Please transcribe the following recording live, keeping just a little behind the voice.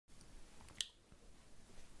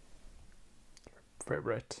frame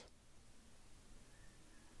rate.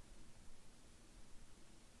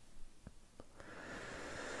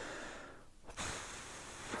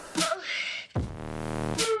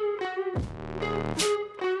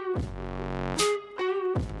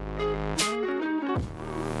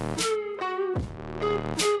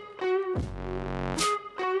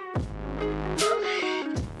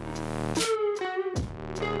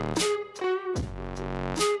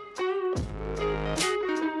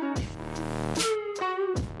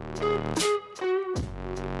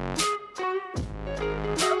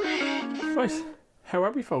 Right, how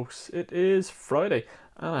are we, folks? It is Friday,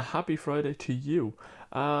 and a happy Friday to you.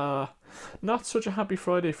 Not such a happy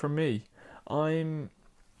Friday for me. I'm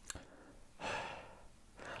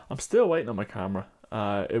still waiting on my camera.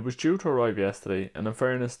 It was due to arrive yesterday, and in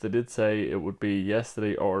fairness, they did say it would be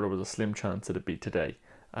yesterday, or there was a slim chance it'd be today.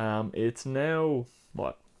 It's now,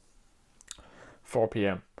 4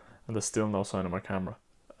 p.m, and there's still no sign of my camera.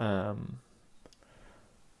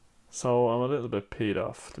 So I'm a little bit peed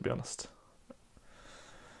off, to be honest.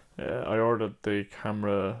 I ordered the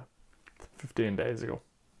camera 15 days ago.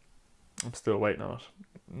 I'm still waiting on it.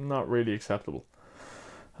 Not really acceptable.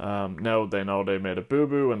 Now they know they made a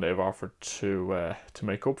boo-boo and they've offered to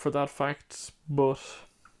make up for that fact, but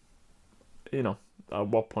you know, at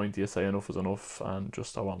what point do you say enough is enough and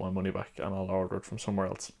just I want my money back and I'll order it from somewhere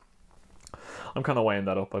else? I'm kind of weighing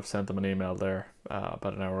that up. I've sent them an email there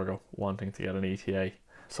about an hour ago wanting to get an ETA,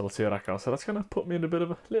 so we'll see how that goes. So that's kind of put me in a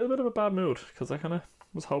little bit of a bad mood, because I kind of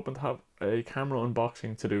was hoping to have a camera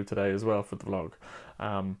unboxing to do today as well for the vlog,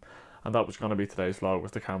 and that was going to be today's vlog,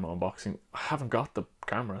 with the camera unboxing. I haven't got the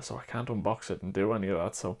camera, so I can't unbox it and do any of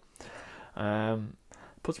that, so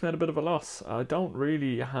puts me at a bit of a loss. I don't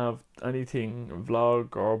really have anything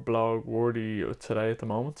vlog or blog worthy today at the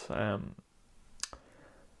moment.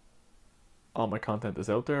 All my content is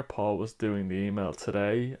out there. Paul was doing the email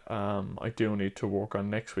today. I do need to work on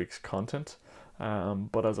next week's content,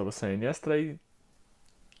 but as I was saying yesterday,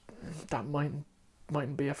 that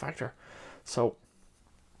mightn't be a factor. So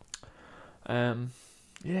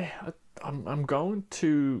yeah, I'm going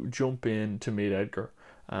to jump in to meet Edgar,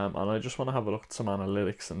 and I just want to have a look at some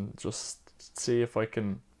analytics and just see if I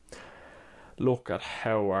can look at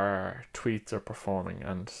how our tweets are performing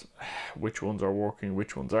and which ones are working,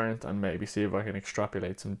 which ones aren't, and maybe see if I can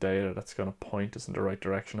extrapolate some data that's going to point us in the right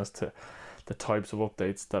direction as to the types of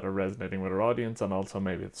updates that are resonating with our audience, and also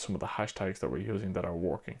maybe some of the hashtags that we're using that are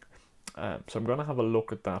working. So I'm going to have a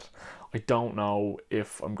look at that. I don't know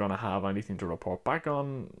if I'm going to have anything to report back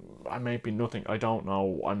on. I may be nothing. I don't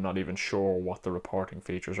know. I'm not even sure what the reporting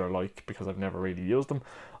features are like, because I've never really used them.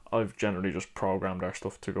 I've generally just programmed our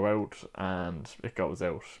stuff to go out and it goes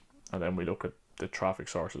out, and then we look at the traffic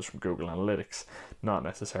sources from Google Analytics, not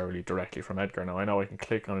necessarily directly from Edgar. Now I know I can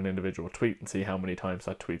click on an individual tweet and see how many times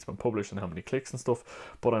that tweet's been published and how many clicks and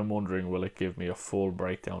stuff, but I'm wondering, will it give me a full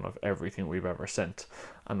breakdown of everything we've ever sent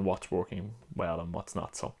and what's working well and what's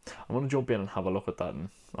not? So I'm going to jump in and have a look at that, and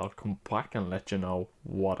I'll come back and let you know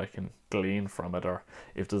what I can glean from it, or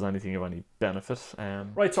if there's anything of any benefit.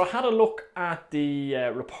 Right, so I had a look at the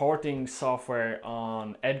reporting software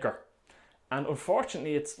on Edgar, and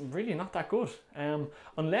unfortunately it's really not that good.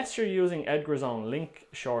 Unless you're using Edgar's own link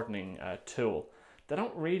shortening tool, they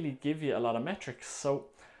don't really give you a lot of metrics. So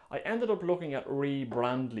I ended up looking at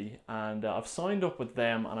Rebrandly, and I've signed up with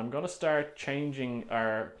them, and I'm going to start changing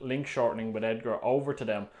our link shortening with Edgar over to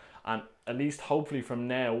them, and at least hopefully from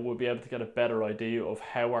now we'll be able to get a better idea of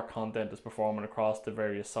how our content is performing across the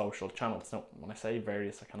various social channels. Now when I say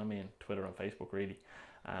various, I kind of mean Twitter and Facebook really,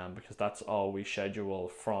 because that's all we schedule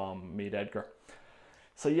from Meet Edgar.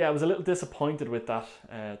 So yeah, I was a little disappointed with that,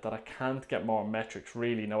 that I can't get more metrics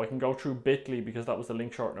really. Now I can go through Bitly, because that was the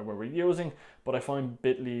link shortener we were using, but I find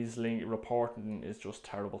Bitly's link reporting is just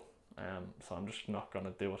terrible. So I'm just not going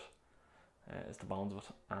to do it, is the bones of it.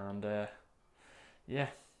 And yeah,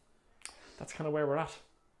 that's kind of where we're at.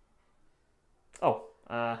 Oh,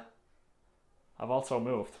 I've also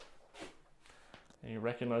moved. You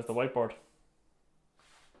recognize the whiteboard?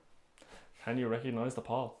 Can you recognize the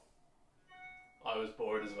Paul? I was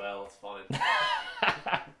bored as well, it's fine.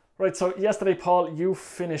 Right, so yesterday, Paul, you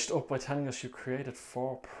finished up by telling us you created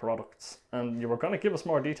 4 products, and you were going to give us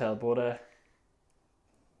more detail, but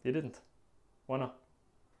you didn't. Why not?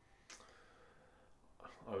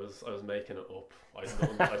 I was making it up. I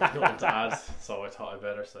had nothing to add, so I thought I'd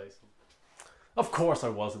better say something. Of course I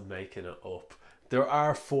wasn't making it up. There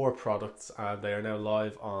are 4 products, and they are now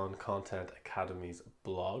live on Content Academy's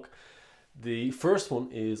blog. The first one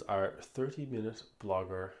is our 30-minute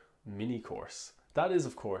blogger mini course. That is,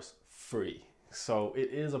 of course, free. So it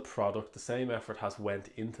is a product. The same effort has went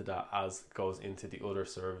into that as goes into the other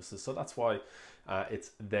services. So that's why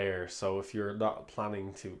it's there. So if you're not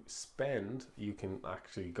planning to spend, you can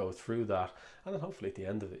actually go through that. And then hopefully at the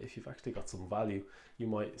end of it, if you've actually got some value, you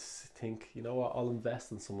might think, you know what, I'll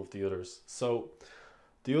invest in some of the others. So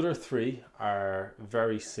the other three are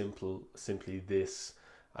very simple, simply this.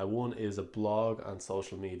 One is a blog and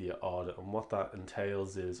social media audit. And what that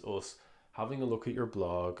entails is us having a look at your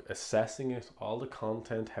blog, assessing it, all the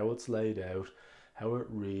content, how it's laid out, how it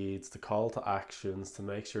reads, the call to actions to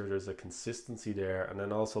make sure there's a consistency there, and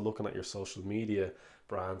then also looking at your social media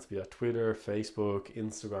brands, be it Twitter, Facebook,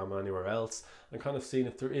 Instagram, anywhere else, and kind of seeing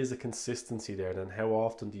if there is a consistency there. Then how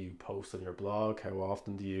often do you post on your blog? How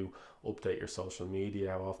often do you update your social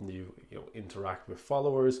media? How often do you interact with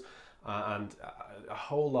followers? And a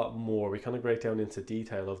whole lot more. We kind of break down into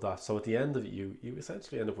detail of that. So at the end of it, you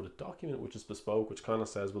essentially end up with a document which is bespoke, which kind of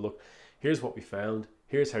says, well, look, here's what we found.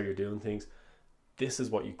 Here's how you're doing things. This is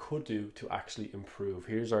what you could do to actually improve.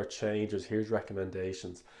 Here's our changes. Here's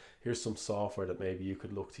recommendations. Here's some software that maybe you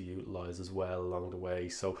could look to utilize as well along the way.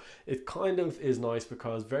 So it kind of is nice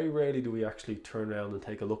because very rarely do we actually turn around and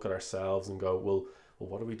take a look at ourselves and go, well,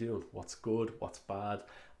 what are we doing? What's good? What's bad?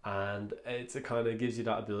 And it kind of gives you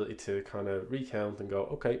that ability to kind of recount and go,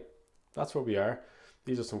 okay, that's where we are.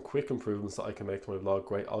 These are some quick improvements that I can make to my blog.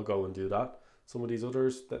 Great, I'll go and do that. Some of these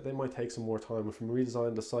others, that they might take some more time. If I'm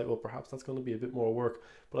redesigning the site, well, perhaps that's going to be a bit more work,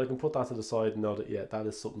 but I can put that to the side and know that, yeah, that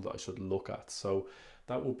is something that I should look at. So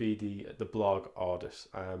that will be the blog audit.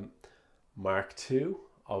 Mark 2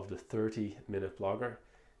 of the 30-minute blogger,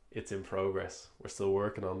 it's in progress. We're still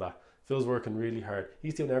working on that. Phil's working really hard.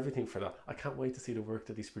 He's doing everything for that. I can't wait to see the work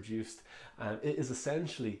that he's produced. It is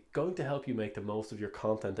essentially going to help you make the most of your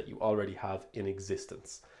content that you already have in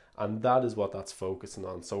existence. And that is what that's focusing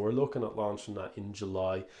on. So we're looking at launching that in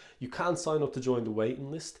July. You can sign up to join the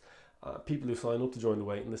waiting list. People who sign up to join the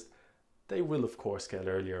waiting list, they will of course get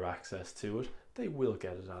earlier access to it. They will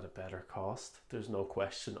get it at a better cost. There's no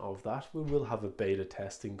question of that. We will have a beta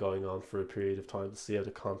testing going on for a period of time to see how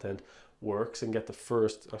the content works and get the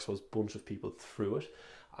first, I suppose, bunch of people through it.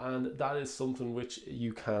 And that is something which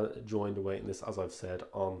you can join the waiting list, as I've said,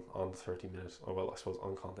 on 30 minutes, or well, I suppose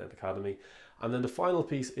on Content.Academy. And then the final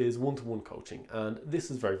piece is one-to-one coaching. And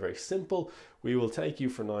this is very, very simple. We will take you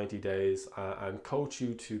for 90 days and coach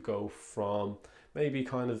you to go from maybe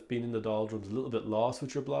kind of being in the doldrums, a little bit lost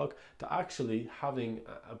with your blog, to actually having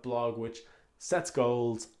a blog which sets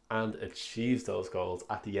goals and achieves those goals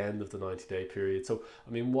at the end of the 90-day period. So,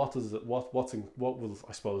 I mean, what will,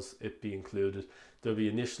 I suppose, it be included? There'll be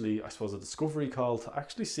initially, I suppose, a discovery call to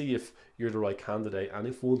actually see if you're the right candidate and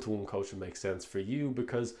if one-to-one coaching makes sense for you,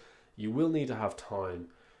 because you will need to have time.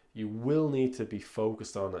 You will need to be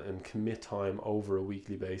focused on it and commit time over a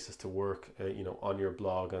weekly basis to work, on your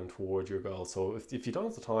blog and towards your goals. So if you don't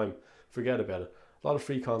have the time, forget about it. A lot of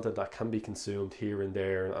free content that can be consumed here and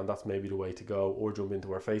there, and that's maybe the way to go, or jump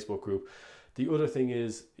into our Facebook group. The other thing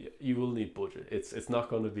is you will need budget. It's not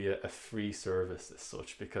going to be a free service as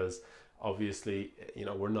such, because obviously,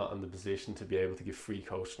 we're not in the position to be able to give free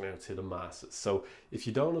coaching out to the masses. So if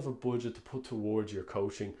you don't have a budget to put towards your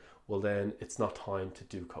coaching, well, then it's not time to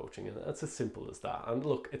do coaching. And that's as simple as that. And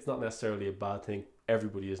look, it's not necessarily a bad thing.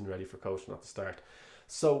 Everybody isn't ready for coaching at the start.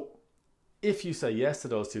 So if you say yes to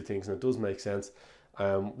those two things, and it does make sense,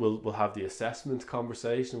 we'll have the assessment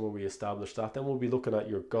conversation where we establish that. Then we'll be looking at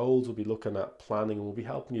your goals. We'll be looking at planning, and we'll be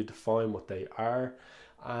helping you define what they are.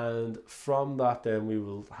 And from that, then we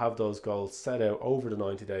will have those goals set out over the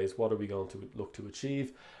 90 days. What are we going to look to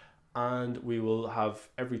achieve? And we will have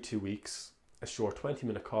every 2 weeks a short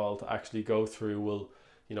 20-minute call to actually go through,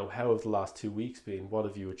 how have the last 2 weeks been? What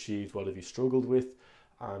have you achieved? What have you struggled with?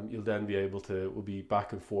 You'll then be able to, we'll be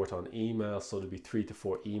back and forth on emails. So there'll be 3 to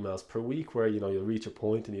 4 emails per week where, you'll reach a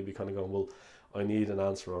point and you'll be kind of going, well, I need an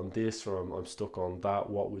answer on this, or I'm stuck on that.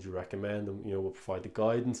 What would you recommend? And, we'll provide the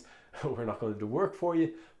guidance. We're not going to do work for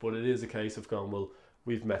you, but it is a case of going, well,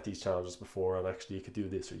 we've met these challenges before, and actually you could do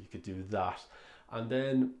this or you could do that. And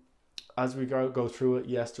then as we go through it,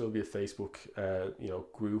 yes, there will be a Facebook,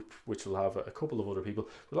 group, which will have a couple of other people.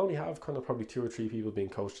 We'll only have kind of probably 2 or 3 people being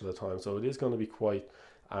coached at a time. So it is going to be quite,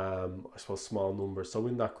 I suppose, small numbers. So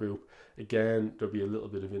in that group, again, there'll be a little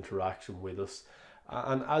bit of interaction with us.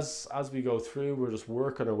 And as we go through, we're just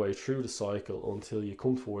working our way through the cycle until you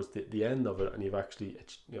come towards the end of it, and you've actually,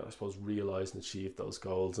 I suppose, realized and achieved those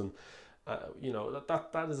goals. And,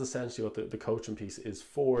 that is essentially what the coaching piece is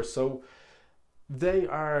for. So they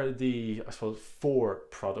are the, I suppose, 4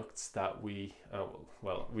 products that we've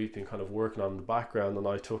been kind of working on in the background. And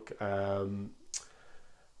I took,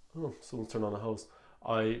 someone's turned on a hose.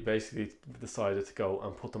 I basically decided to go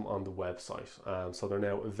and put them on the website. So they're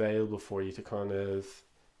now available for you to kind of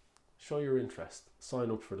show your interest, sign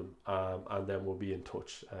up for them, and then we'll be in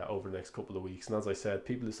touch over the next couple of weeks. And as I said,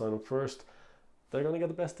 people who sign up first, they're going to get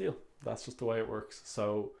the best deal. That's just the way it works.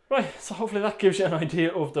 So right, so hopefully that gives you an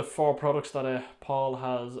idea of the 4 products that Paul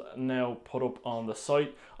has now put up on the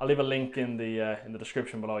site. I'll leave a link in the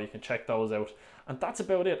description below. You can check those out. And that's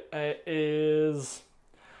about it. It is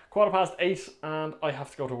 8:15 and I have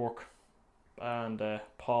to go to work. And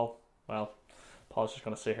Paul's just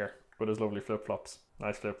going to sit here with his lovely flip-flops.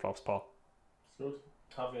 Nice flip-flops, Paul. it's good.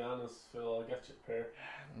 Cavianas, Phil, I'll get you a pair.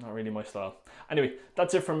 Not really my style. Anyway,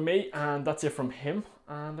 that's it from me and that's it from him.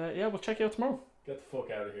 And yeah, we'll check you out tomorrow. Get the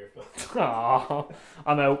fuck out of here, Phil. Aww,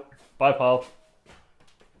 I'm out. Bye, Paul.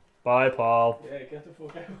 Bye, Paul. Yeah, get the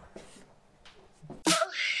fuck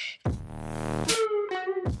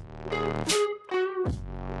out.